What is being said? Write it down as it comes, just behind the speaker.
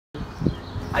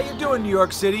doing, New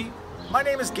York City? My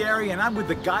name is Gary and I'm with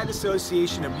the Guide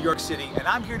Association of New York City, and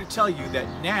I'm here to tell you that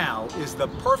now is the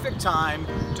perfect time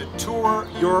to tour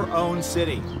your own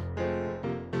city.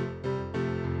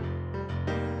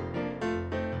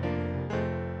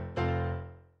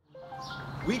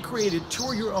 We created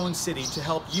Tour Your Own City to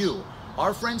help you,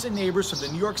 our friends and neighbors from the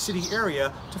New York City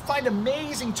area, to find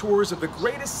amazing tours of the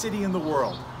greatest city in the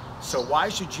world. So why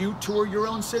should you tour your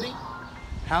own city?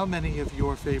 How many of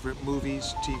your favorite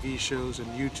movies, TV shows, and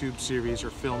YouTube series are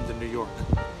filmed in New York?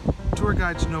 Tour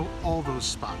guides know all those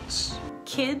spots.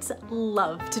 Kids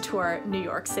love to tour New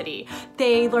York City.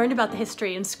 They learn about the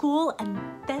history in school, and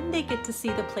then they get to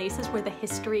see the places where the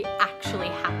history actually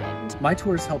happened. My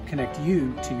tours help connect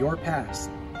you to your past.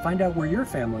 Find out where your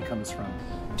family comes from.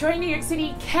 Touring New York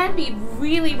City can be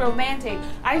really romantic.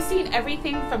 I've seen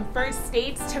everything from first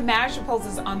dates to marriage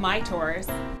proposals on my tours.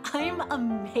 I'm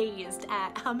amazed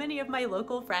at how many of my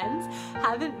local friends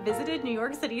haven't visited New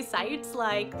York City sites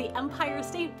like the Empire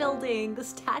State Building, the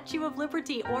Statue of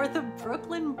Liberty, or the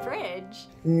Brooklyn Bridge.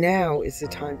 Now is the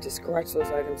time to scratch those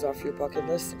items off your bucket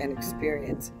list and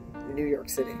experience New York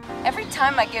City. Every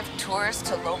time I give tours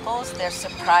to locals, they're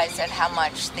surprised at how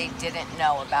much they didn't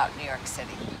know about New York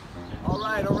City. All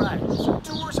right. So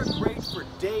tours are great for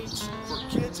dates, for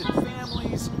kids and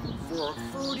families, for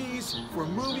foodies, for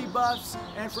movie buffs,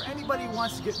 and for anybody who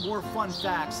wants to get more fun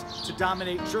facts to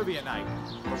dominate trivia night.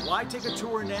 But why take a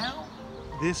tour now?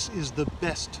 This is the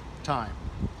best time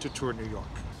to tour New York.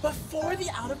 Before the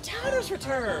out-of-towners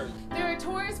return. There are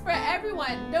tours for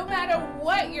everyone, no matter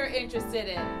what you're interested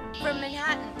in. From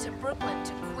Manhattan to Brooklyn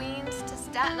to Queens to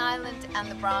Staten Island and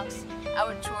the Bronx,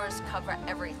 our tours cover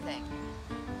everything.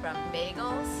 From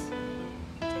bagels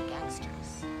to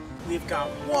gangsters. We've got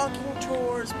walking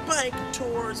tours, bike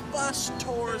tours, bus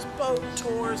tours, boat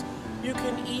tours. You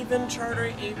can even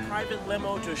charter a private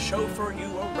limo to chauffeur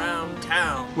you around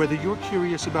town. Whether you're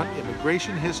curious about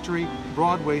immigration history,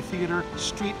 Broadway theater,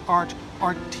 street art,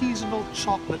 artisanal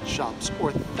chocolate shops,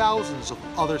 or thousands of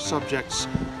other subjects,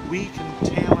 we can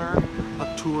tailor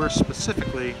a tour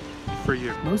specifically for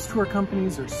you. Most tour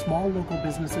companies are small local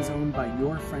businesses owned by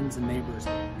your friends and neighbors,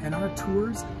 and our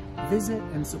tours visit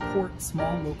and support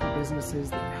small local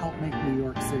businesses that help make New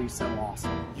York City so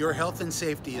awesome. Your health and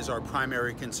safety is our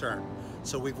primary concern,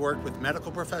 so we've worked with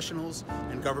medical professionals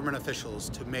and government officials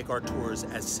to make our tours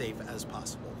as safe as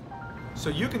possible. So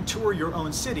you can tour your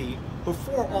own city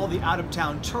before all the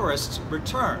out-of-town tourists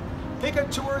return. Pick a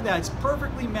tour that's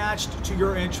perfectly matched to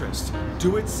your interests.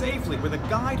 Do it safely with a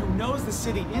guide who knows the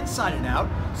city inside and out,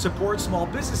 supports small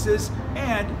businesses,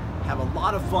 and have a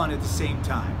lot of fun at the same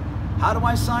time. How do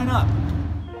I sign up?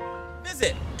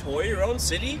 Visit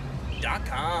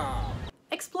touryourown.com.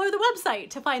 Explore the website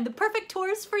to find the perfect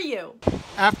tours for you.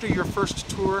 After your first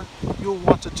tour, you'll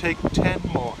want to take 10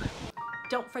 more.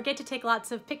 Don't forget to take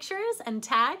lots of pictures and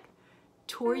tag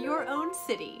Tour Your Own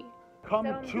City. Come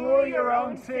tour your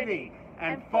own city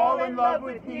and fall in love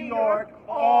with New York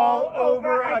all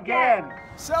over again.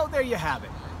 So there you have it.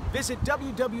 Visit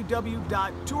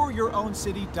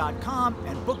www.touryourown.city.com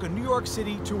and book a New York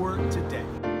City tour today.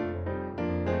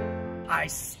 I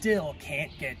still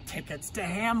can't get tickets to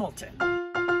Hamilton.